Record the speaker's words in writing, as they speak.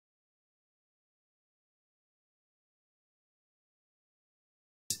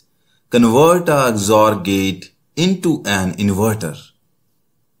convert a XOR gate into an inverter?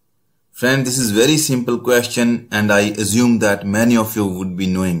 Friend, this is very simple question and I assume that many of you would be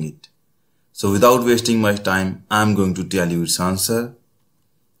knowing it. So without wasting much time, I am going to tell you its answer.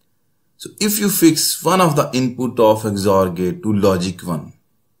 So if you fix one of the input of XOR gate to logic 1,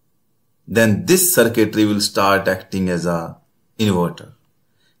 then this circuitry will start acting as a inverter.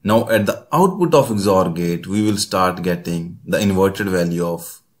 Now at the output of XOR gate, we will start getting the inverted value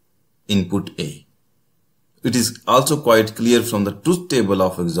of input A. It is also quite clear from the truth table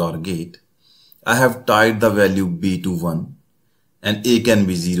of XOR gate. I have tied the value B to 1 and A can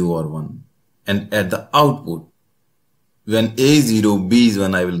be 0 or 1. And at the output, when A is 0, B is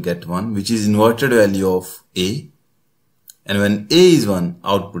 1, I will get 1, which is inverted value of A. And when A is 1,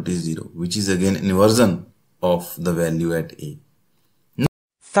 output is 0, which is again inversion of the value at A.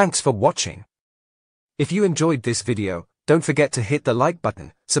 Thanks for watching. If you enjoyed this video, don't forget to hit the like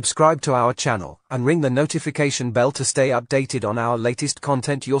button, subscribe to our channel, and ring the notification bell to stay updated on our latest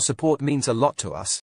content. Your support means a lot to us.